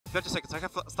30 seconds, I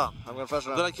have stun. I'm gonna flash I'm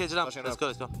around. gonna cage ramp. Let's go,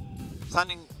 let's go.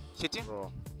 Standing city.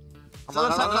 Bro.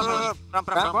 Ramp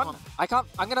one. one. I can't.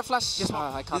 I'm gonna flash. Yes,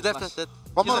 I can't He's flash. dead.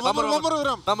 One more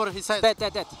ramp. One more, he's side. Dead.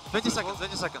 20 seconds,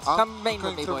 20 seconds. Come main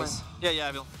with me, boys. Yeah,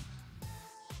 I will.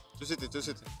 Two city.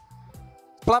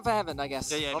 Plan for heaven, I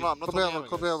guess. Yeah, No, I'm not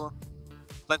Could be able.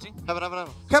 Planting.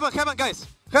 Heaven. Guys!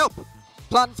 Help!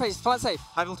 Plan safe.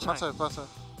 I will try. Plan side.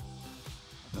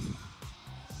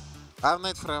 I have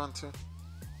nade for heaven too.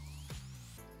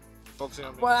 Focusing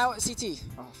on me. Well, out at CT.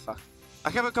 Oh, fuck. I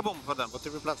have a kaboom for them. What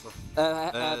did we plan for?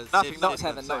 Nothing, Not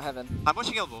heaven, not heaven. I'm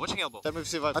watching elbow. Tell me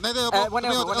if you see vibe. I need elbow. One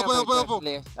elbow. Elbow.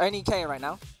 Only K right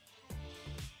now.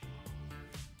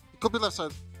 Could be left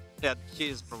side. Yeah, he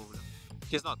is probably.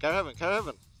 He's not. Carry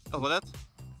heaven. Oh, what that?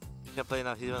 He can play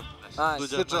now, he won. Nice.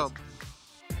 Good job.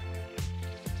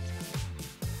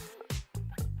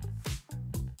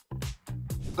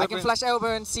 I can flash elbow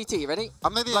and CT. Ready?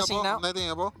 I'm nading Flashing elbow. now. I'm nading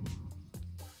elbow.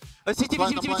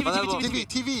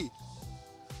 TV.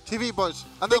 TV, boys.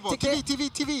 And Big elbow. ticket.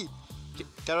 TV.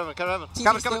 Carry heaven.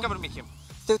 Cover me him.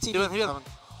 Still TP. He won.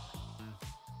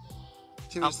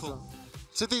 TV I'm still. full.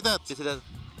 City dead. City dead.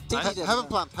 TP dead. Heaven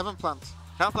plant.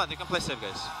 Can't plan, you can play safe,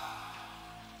 guys.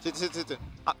 City.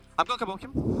 I'm gonna kaboom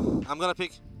him. I'm gonna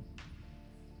pick.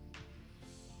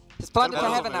 It's planted for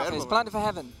Elbow, heaven out elbow. here. It's planted for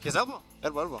heaven. His elbow?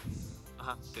 Elbow.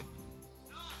 Okay.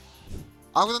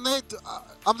 I'm gonna nade.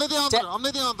 I'm nading Jet.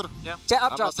 under. Jet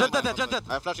up, I'm drop. not Dead.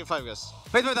 I'm flashing 5, guys.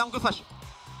 Wait, I'm gonna flash.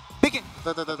 Picking.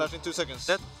 Dead. I'm flashing 2 seconds.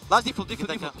 Dead. Last default. He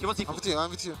wants I'm default.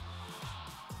 with you.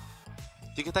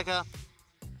 Tiki taka.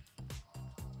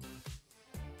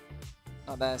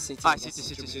 Oh, there, CT. Ah, yes.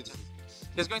 CT.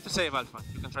 He's going to save Alpha.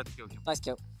 You can try to kill him. Nice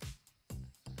kill.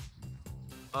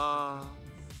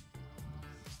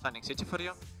 Standing city for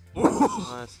you.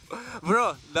 Nice.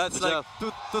 Bro, that's Good like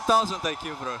 2000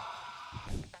 IQ, bro.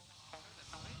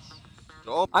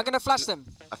 I'm gonna flash them.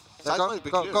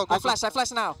 Go. I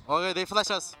flash now. Okay, they flash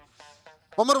us.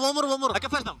 One more. I can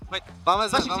flash them. Wait. One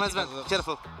man's Flashing man. CT.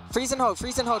 Careful. Freeze and hold for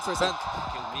a sec.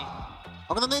 Kill me.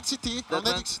 I'm gonna nade CT. I'm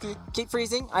Dead nading man. CT. Keep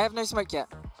freezing. I have no smoke yet.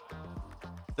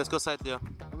 Let's go side, Leo.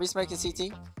 I'm resmoking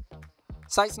CT.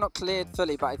 Site's not cleared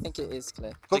fully, but I think it is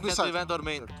clear. They Could be can side. prevent or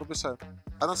main. Could be side.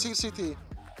 I don't see CT.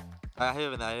 I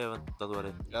have one. Don't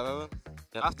worry. Yeah,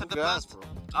 Yep. After the Gas, plant,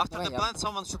 bro. after Oh, the yeah. plant,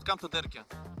 someone should come to Derke.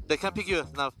 They can pick you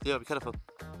now. Leo, be careful.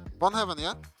 One heaven,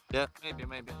 yeah?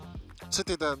 Maybe.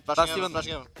 City dead. Flashing Last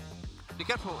heaven. Be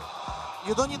careful.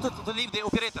 You don't need to leave the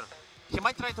operator. He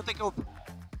might try to take op.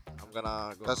 I'm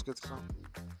gonna go. That's good.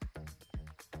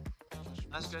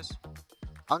 Nice, guys.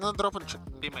 I'm gonna drop and check.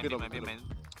 Be main.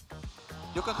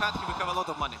 You can hunt him, we have a lot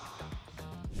of money.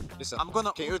 Listen. I'm gonna...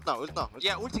 Okay, ult now.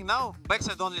 Yeah, ulting now.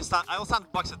 Backside only stand. I will stand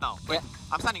backside now. Wait, Yeah.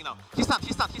 I'm standing now. He stunned.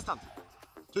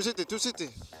 2 city.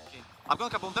 Okay. I'm gonna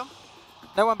kaboom them.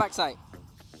 No one backside.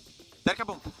 They're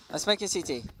kaboom. I'm smoking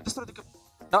CT. Destroy the kaboom.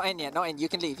 Not in yet. You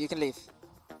can leave.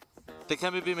 They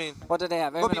can be main. What do they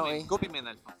have? Go be Omen main. Go be main,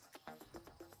 Alpha.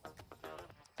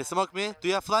 They smoke me. Do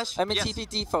you have flash? Omen Yes. TP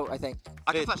default, I think.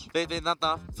 I can flash. Wait, not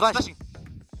now. Flash. Flashing.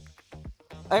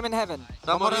 Omen heaven.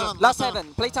 One more. round. Last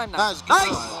heaven. Playtime now. Nice. Nice!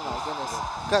 Oh my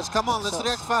goodness. Guys, come on, let's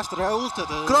react faster. I ulted.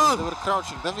 They were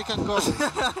crouching. Then we can go.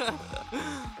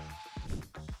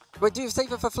 Wait, do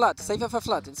save it for flood. Save it for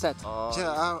flood instead. Yeah,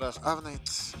 I have nade.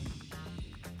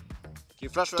 Can you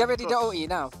flash Get ready to ulti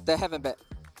now. The heaven bit.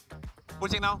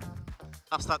 Ulting now.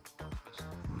 I'm stuck.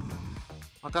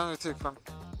 I'm coming with you, fam.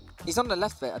 He's on the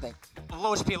left bit, I think.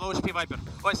 Low HP Viper.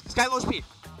 Oh, Sky low HP.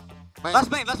 Main. Last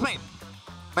main.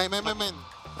 Main.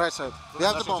 Right side. We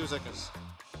have the bomb. 2 seconds.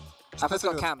 I've just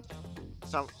got cam.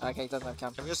 Sam, Okay, he doesn't have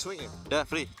cam. can we just swing him? Yeah,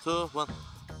 3, 2, 1.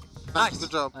 Nice.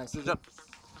 Good job. Nice. Good job.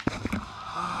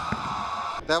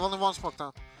 They have only one smoke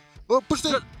now. Oh, push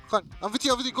them. Fine. I'm with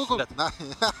you. Go. Shit. Nah.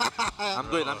 I'm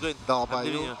doing. No, I'm by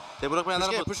leaving you. you. They broke my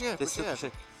alarm. Pushing it. They still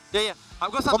pushing. Yeah. I'm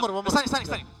gonna stand. One more.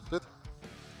 Standing. Good.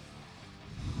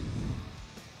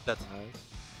 Dead.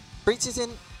 Breach is in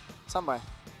somewhere.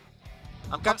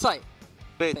 I'm On coming. site.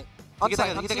 Wait. On Tiki site.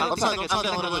 taka, On tiki site. taka.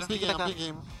 Outside. I'm Big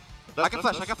game. I can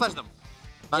flash them.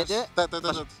 Nice. do it? Dead.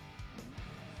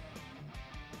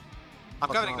 I'm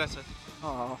covering on. right side.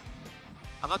 Oh.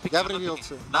 I'm not picking. Gabriel I'm not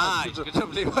also. picking. Nice. Good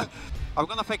job, Leo. I'm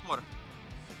gonna fake more.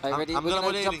 Are you ready? I'm We're gonna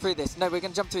gonna volley jump in. through this. No, we're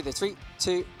gonna jump through this. 3,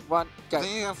 2, 1, go.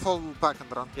 Then you can fall back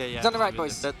and run. Yeah. He's on the right,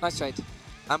 boys. Dead. Nice trade.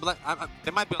 I'm black.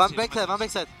 They might be on One ceiling,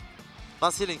 backside.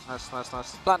 One ceiling.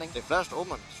 Nice. Planning. They flashed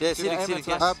Omen. Yeah, ceiling. Omen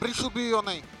Yeah. flash. Breach should be on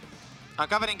A. I'm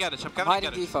covering garage.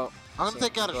 Hiding default. I'm gonna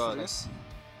take garage for this.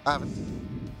 I have it.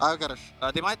 I have garage.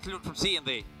 They might loot from C and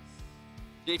A.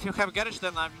 If you have garage,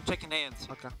 then I'm checking A and C.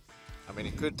 Okay. I mean,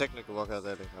 he could technically walk out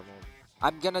there.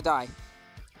 I'm gonna die.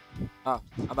 Oh,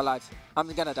 I'm alive. I'm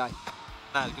gonna die.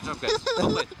 Nice, good job guys.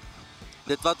 Don't play.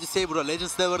 That's what you say, bro.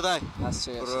 Legends never die. That's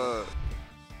true. Bro.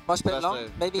 Mosh pit That's long.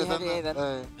 right. Maybe heavy A then.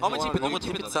 How much One keep it? more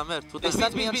keep it somewhere. Two They times.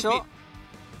 stunned me on short.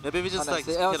 Maybe we Oh, just no, like.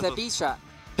 it's a careful. B strat.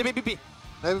 B.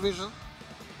 Maybe vision.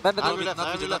 Remember Ivory the left, not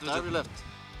Ivory vision, left, not Ivory left.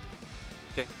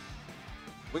 Okay.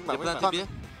 Wingman, They plant wingman. TB.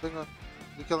 Bingo.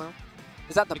 You kill him.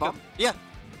 Is that the Pick up. bomb? Yeah.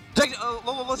 Jack,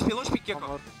 launch pick, One Gekko.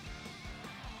 more.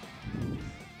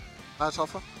 Nice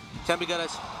alpha. Can be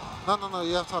garage. No,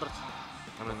 you have turret.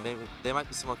 I mean, maybe they might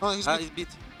be smoke. No, he's He's beat.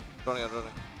 Running.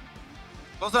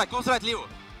 Close right, Leo.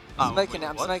 I'm smoking it,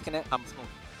 I'm what? smoking it. I'm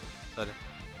smoking.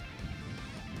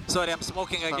 Sorry, I'm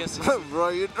smoking, I guess. Bro,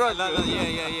 you drunk.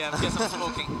 Yeah, I guess I'm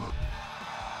smoking.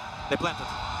 They planted.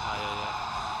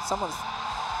 Someone's...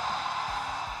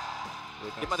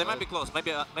 They might be close,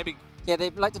 maybe. Yeah, they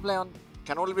like to play on...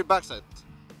 Can only be backside.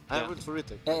 I Yeah. have ult for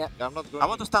retake. Yeah. I'm not going. I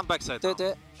want to stand backside. Do now. it, do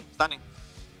it. Standing.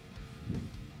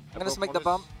 I'm gonna smoke the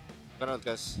bomb. Gonna ult,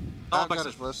 guys. No, I got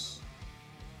backside. it, boys.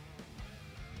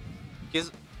 They Oh,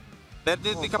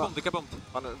 kaboom.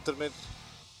 One ult mid.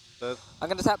 I'm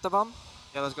gonna tap the bomb.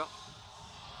 Yeah, let's go.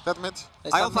 Dead mid.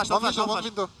 They I'll stun me. flash, One I'll window, flash. one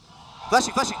window.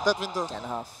 Flashing. Dead window. Get in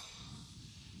half.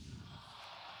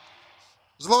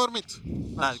 Slower mid.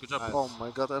 Nice, good job. Oh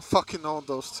my god, I fucking own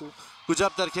those two. Good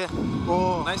job, Derke.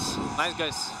 Oh, Nice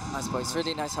guys. Nice boys,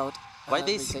 really nice hold. Why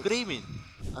they retake. screaming?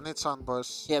 I need sun,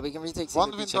 boys. Yeah, we can retake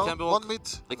One CVP. window, can be one walk. mid.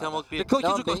 They can walk The B.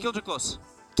 Killjoy close.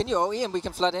 Can you OE and we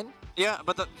can flood in? Yeah,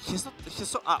 but he's so...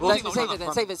 Save ulting, it, save no. it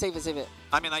then, save it.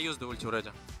 I mean, I used the ulti already.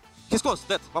 He's close,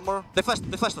 dead. One more. They flashed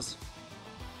us.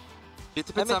 Beat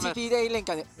I'm it gonna somewhere. TP A link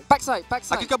on it. Backside. I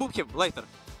can kaboom him later.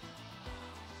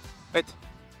 Wait.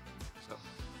 So.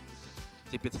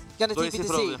 Tip it. Gonna Go TP easy to C.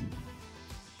 problem.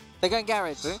 They're going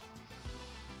garage. See?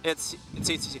 It's.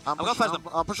 I'm gonna flash them.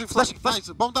 I'm pushing flash. Flash. Nice,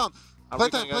 bomb down. I'm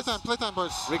Playtime, weakening, guys. playtime,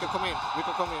 boys. Rico, come in.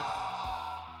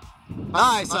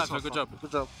 Nice, Alpha, good job.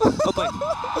 Good job. Well played.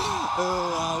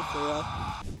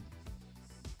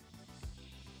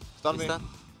 Stun me. He's done.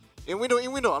 In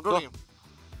window. I'm drawing him.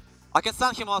 I can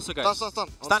stun him also, guys. Stun.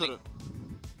 Stunning.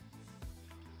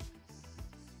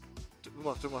 Two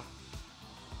more.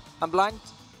 I'm blind.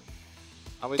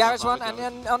 I'm waiting, Garage I'm one waiting.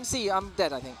 and on C, I'm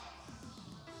dead, I think.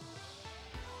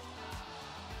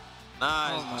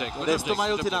 Nice, Oh my Jake. God. Good Let's job, do Jake. my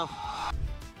Good ulti job. now.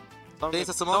 Stun There's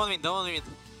me. a smoke. Don't want me.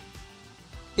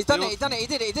 He's done it, he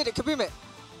did it, kaboom it.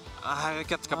 I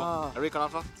can't kaboom. Oh, Recon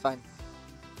Alpha. it's fine.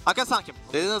 I can stun him.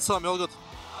 They didn't saw me, all good.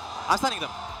 I'm stunning them.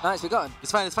 Nice, we got him.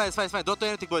 It's fine. Don't do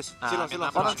anything, boys. Still on. I'm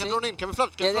Flash. fine. Can drone in. Can we flash?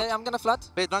 Yeah, I'm gonna flood.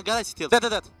 Wait, one garage still.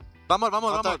 Dead. One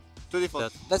more. Two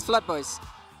default. Dead. Let's flood, boys.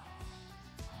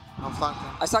 I'm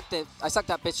flanking. I sucked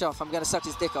that bitch off. I'm gonna suck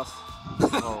his dick off.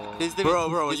 Oh. He's the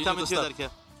Bro, He's you coming need to to you, stop.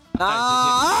 Derke.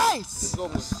 Nice! Let's go,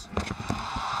 boys.